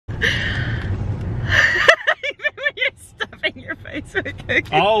face with cookies.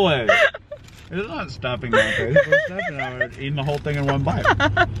 Always. It's not stuffing my face. It's stuffing. I would eat the whole thing in one bite.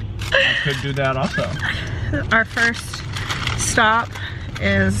 I could do that also. Our first stop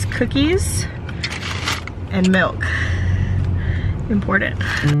is cookies and milk. Important.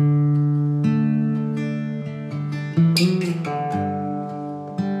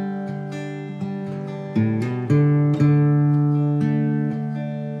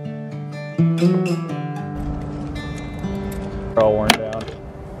 They're all worn down.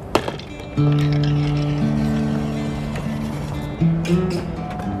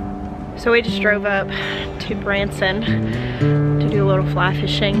 So we just drove up to Branson to do a little fly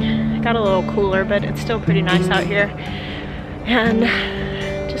fishing. It got a little cooler, but it's still pretty nice out here. And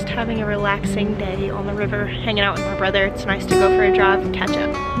just having a relaxing day on the river, hanging out with my brother. It's nice to go for a drive and catch up.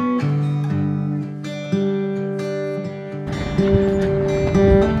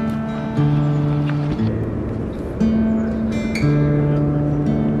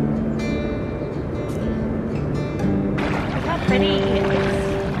 Look how pretty it is.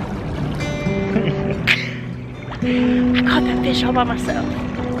 I caught that fish all by myself.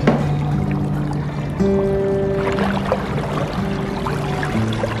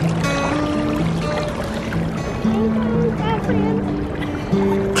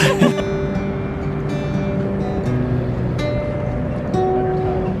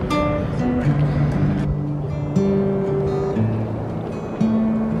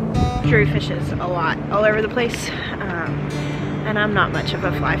 Drew fishes a lot, all over the place, and I'm not much of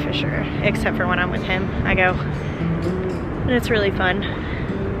a fly fisher, except for when I'm with him. I go, and it's really fun.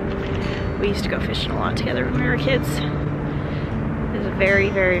 We used to go fishing a lot together when we were kids. It was a very,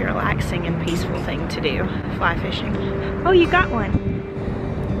 very relaxing and peaceful thing to do, fly fishing. Oh, you got one.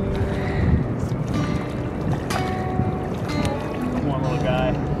 One little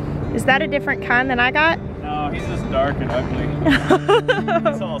guy. Is that a different kind than I got? No, he's just dark and ugly.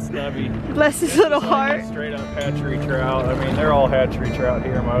 He's all stubby. Bless his little heart. Straight up hatchery trout. I mean, they're all hatchery trout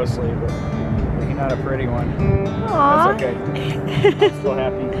here mostly, but he's not a pretty one. Aww. That's okay. I'm still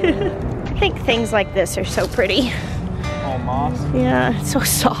happy. I think things like this are so pretty. All moss. Yeah, it's so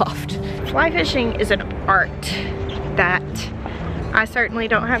soft. Fly fishing is an art that I certainly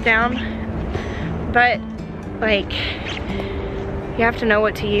don't have down, but like, you have to know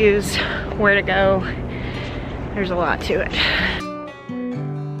what to use, where to go. There's a lot to it.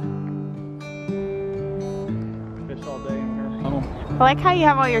 Fish all day in here. Oh. I like how you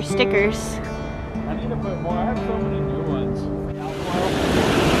have all your stickers. I need to put more. I have so many new ones.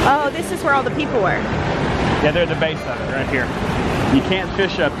 Oh, this is where all the people were. Yeah, they're the base of it right here. You can't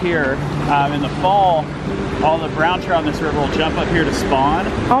fish up here. In the fall, all the brown trout in this river will jump up here to spawn.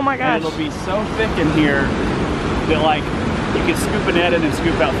 Oh my gosh. And it'll be so thick in here that like you can scoop a net in and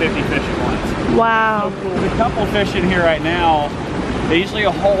scoop out 50 fish at once. Wow. So cool. The couple fish in here right now, they usually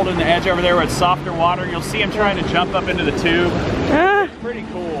hold in the edge over there where it's softer water. You'll see them trying to jump up into the tube. It's pretty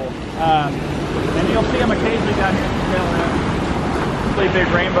cool. And you'll see them occasionally down here in the tail end. Really big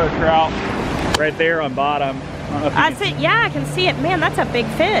rainbow trout right there on bottom. I see. Yeah, I can see it. Man, that's a big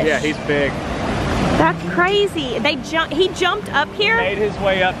fish. Yeah, he's big. That's crazy. He jumped up here? Made his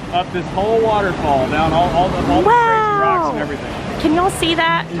way up this whole waterfall, down all the crazy rocks and everything. Can y'all see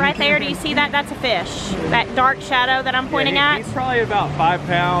that right there? Do you see that? That's a fish. That dark shadow that I'm pointing at. He's probably about 5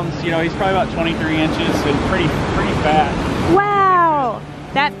 pounds. You know, he's probably about 23 inches and pretty fat. Wow.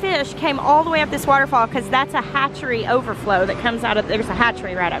 That fish came all the way up this waterfall because that's a hatchery overflow that comes out of, there's a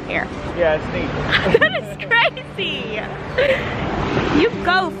hatchery right up here. Yeah, it's neat. That is crazy. You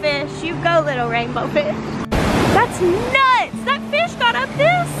go, fish. You go, little rainbow fish. That's nuts. That fish got up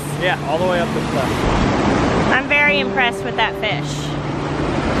this? Yeah, all the way up this stuff. I'm very impressed with that fish.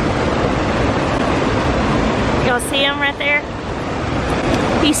 You'll see him right there?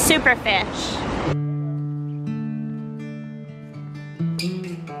 He's super fish.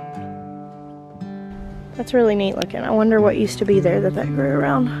 That's really neat looking. I wonder what used to be there that grew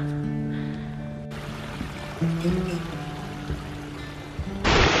around.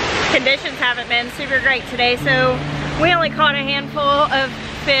 Conditions haven't been super great today, so we only caught a handful of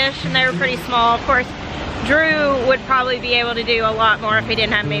fish and they were pretty small. Of course, Drew would probably be able to do a lot more if he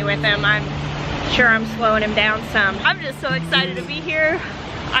didn't have me with him. I'm sure I'm slowing him down some. I'm just so excited to be here.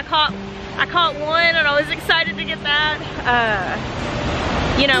 I caught one and I was excited to get that.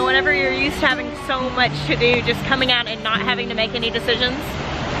 You know, whenever you're used to having so much to do, just coming out and not having to make any decisions,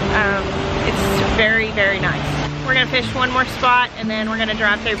 it's very, very nice. We're gonna fish one more spot and then we're gonna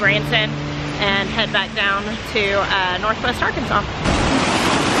drive through Branson and head back down to Northwest Arkansas.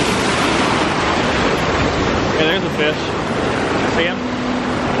 Yeah, there's a fish. See him?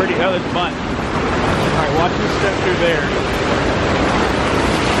 Pretty, oh, there's a bunch. All right, watch him step through there.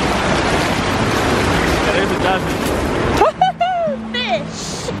 there's a dozen.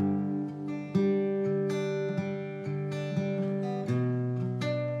 Fish!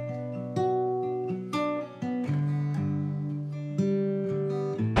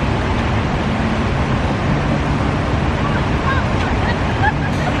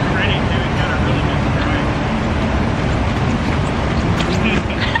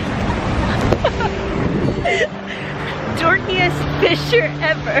 Dorkiest fisher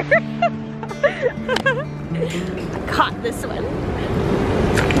ever. Caught this one.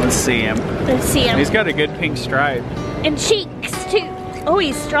 Let's see him. Let's see him. He's got a good pink stripe. And cheeks too. Oh,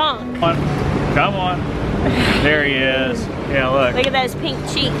 he's strong. Come on. Come on. There he is. Yeah, look. Look at those pink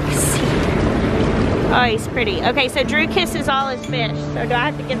cheeks. Oh, he's pretty. Okay, so Drew kisses all his fish. So do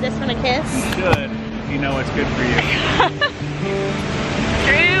I have to give this one a kiss? You should, if you know what's good for you.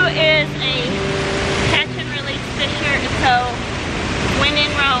 Drew is a catch and release fisher, so when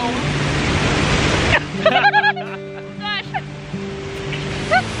in Rome. Gosh.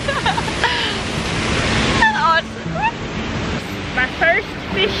 Awesome. My first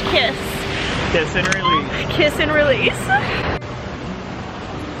fish kiss. Kiss and release. Kiss and release.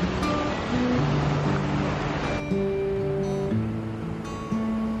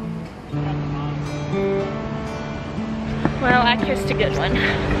 Well, I kissed a good one.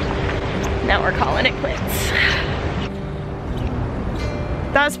 Now we're calling it quits.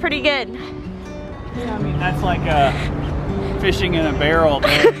 That was pretty good. Yeah, I mean, that's like fishing in a barrel.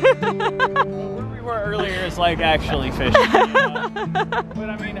 Where we were earlier is like actually fishing. But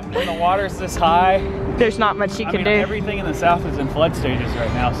I mean, when the water's this high, there's not much you can do. Everything in the south is in flood stages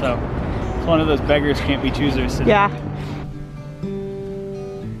right now, so it's one of those beggars can't be choosers. Yeah.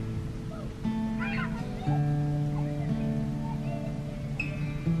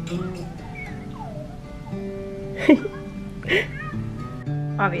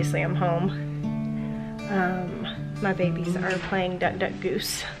 Obviously I'm home. My babies are playing Duck Duck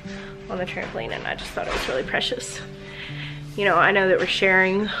Goose on the trampoline, and I just thought it was really precious. You know, I know that we're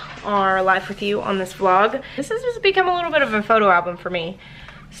sharing our life with you on this vlog. This has just become a little bit of a photo album for me.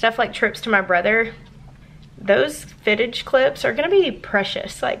 Stuff like trips to my brother, those footage clips are gonna be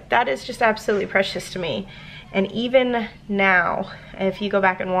precious. Like, that is just absolutely precious to me. And even now, if you go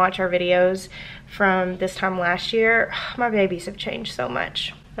back and watch our videos from this time last year, my babies have changed so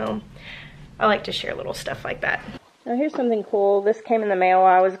much. So I like to share little stuff like that. Now here's something cool. This came in the mail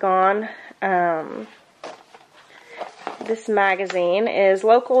while I was gone. This magazine is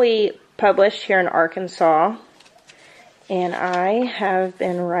locally published here in Arkansas, and I have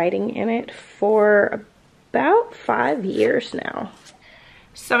been writing in it for about 5 years now.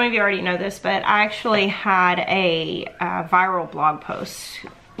 Some of you already know this, but I actually had a viral blog post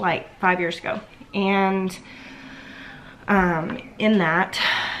like 5 years ago, and in that,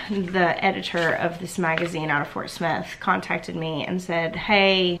 the editor of this magazine out of Fort Smith contacted me and said,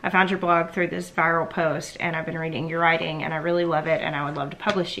 hey, I found your blog through this viral post, and I've been reading your writing, and I really love it, and I would love to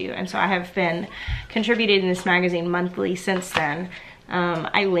publish you. And so I have been contributing in this magazine monthly since then.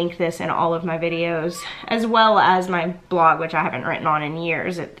 I link this in all of my videos, as well as my blog, which I haven't written on in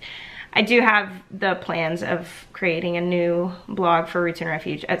years. I do have the plans of creating a new blog for Roots and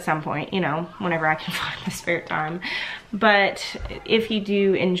Refuge at some point, you know, whenever I can find the spare time. But if you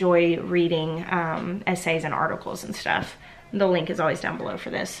do enjoy reading essays and articles and stuff, the link is always down below for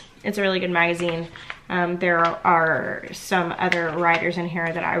this. It's a really good magazine. There are some other writers in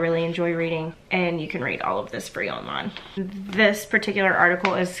here that I really enjoy reading, and you can read all of this free online. This particular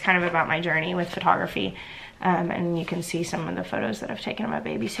article is kind of about my journey with photography. And you can see some of the photos that I've taken of my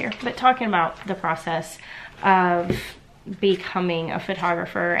babies here. But talking about the process of becoming a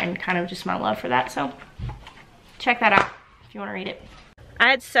photographer and kind of just my love for that. So check that out if you want to read it. I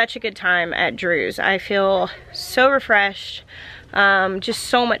had such a good time at Drew's. I feel so refreshed, just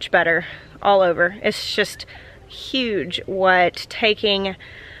so much better all over. It's just huge what taking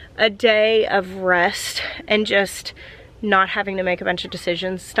a day of rest and just not having to make a bunch of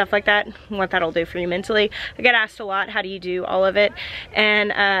decisions, stuff like that, what that'll do for you mentally. I get asked a lot, how do you do all of it?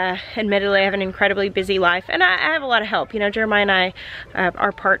 And admittedly, I have an incredibly busy life, and I have a lot of help. You know, Jeremiah and I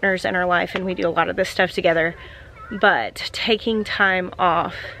are partners in our life, and we do a lot of this stuff together. But taking time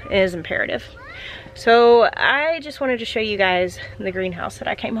off is imperative. So I just wanted to show you guys the greenhouse that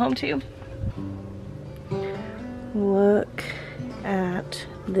I came home to. Look at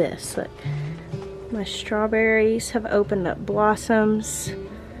this. Look. My strawberries have opened up blossoms.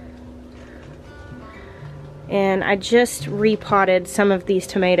 And I just repotted some of these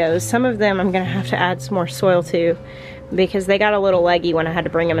tomatoes. Some of them I'm gonna have to add some more soil to, because they got a little leggy when I had to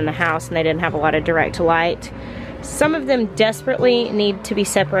bring them in the house and they didn't have a lot of direct light. Some of them desperately need to be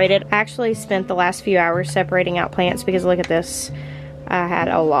separated. I actually spent the last few hours separating out plants because look at this. I had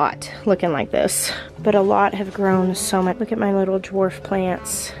a lot looking like this, but a lot have grown so much. Look at my little dwarf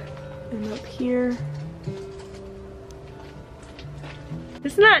plants. And up here.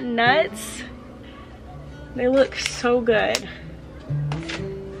 Isn't that nuts? They look so good.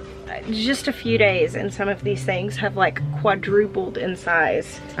 Just a few days and some of these things have like quadrupled in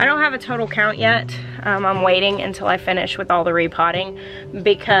size. I don't have a total count yet. I'm waiting until I finish with all the repotting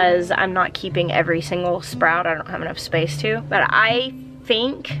because I'm not keeping every single sprout. I don't have enough space to. But I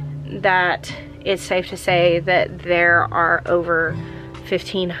think that it's safe to say that there are over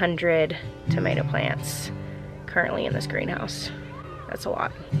 1,500 tomato plants currently in this greenhouse. That's a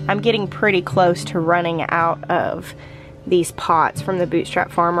lot. I'm getting pretty close to running out of these pots from the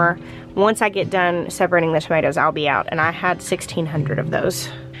Bootstrap Farmer. Once I get done separating the tomatoes, I'll be out, and I had 1,600 of those.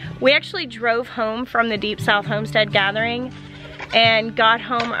 We actually drove home from the Deep South Homestead gathering and got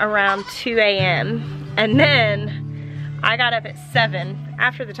home around 2 a.m. and then I got up at 7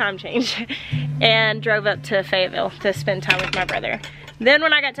 after the time change and drove up to Fayetteville to spend time with my brother. Then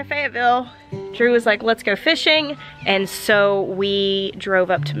when I got to Fayetteville, Drew was like, let's go fishing, and so we drove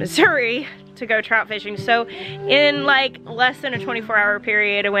up to Missouri to go trout fishing. So in like less than a 24-hour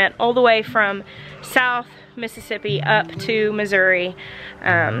period, I went all the way from South Mississippi up to Missouri.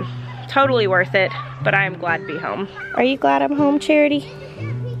 Totally worth it, but I am glad to be home. Are you glad I'm home, Charity?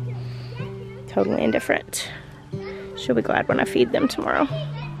 Totally indifferent. She'll be glad when I feed them tomorrow.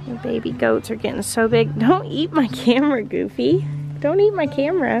 The baby goats are getting so big. Don't eat my camera, Goofy. Don't eat my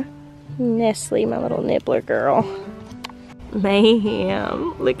camera. Nestle, my little nibbler girl.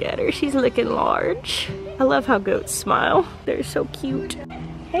 Mayhem, look at her, she's looking large. I love how goats smile. They're so cute.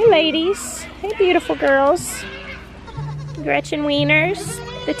 Hey ladies, hey beautiful girls. Gretchen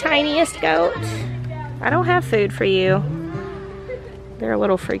Wieners, the tiniest goat. I don't have food for you. They're a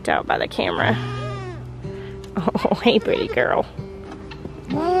little freaked out by the camera. Oh, hey pretty girl.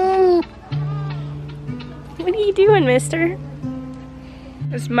 What are you doing, mister?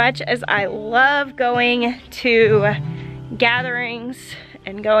 As much as I love going to gatherings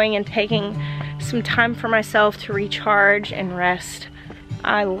and going and taking some time for myself to recharge and rest,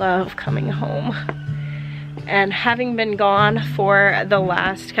 I love coming home. And having been gone for the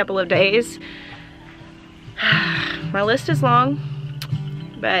last couple of days, my list is long,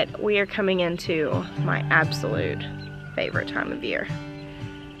 but we are coming into my absolute favorite time of year.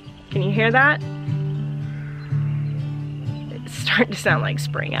 Can you hear that? It's starting to sound like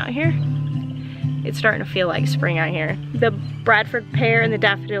spring out here. It's starting to feel like spring out here. The Bradford pear and the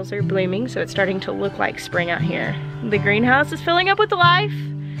daffodils are blooming, so it's starting to look like spring out here. The greenhouse is filling up with life.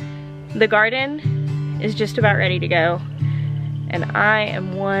 The garden is just about ready to go. And I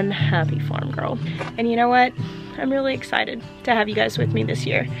am one happy farm girl. And you know what? I'm really excited to have you guys with me this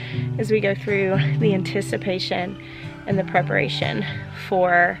year as we go through the anticipation and the preparation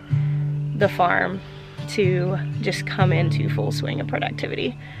for the farm to just come into full swing of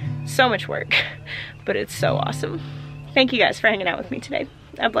productivity. So much work, but it's so awesome. Thank you guys for hanging out with me today.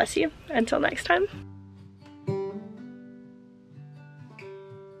 God bless you. Until next time.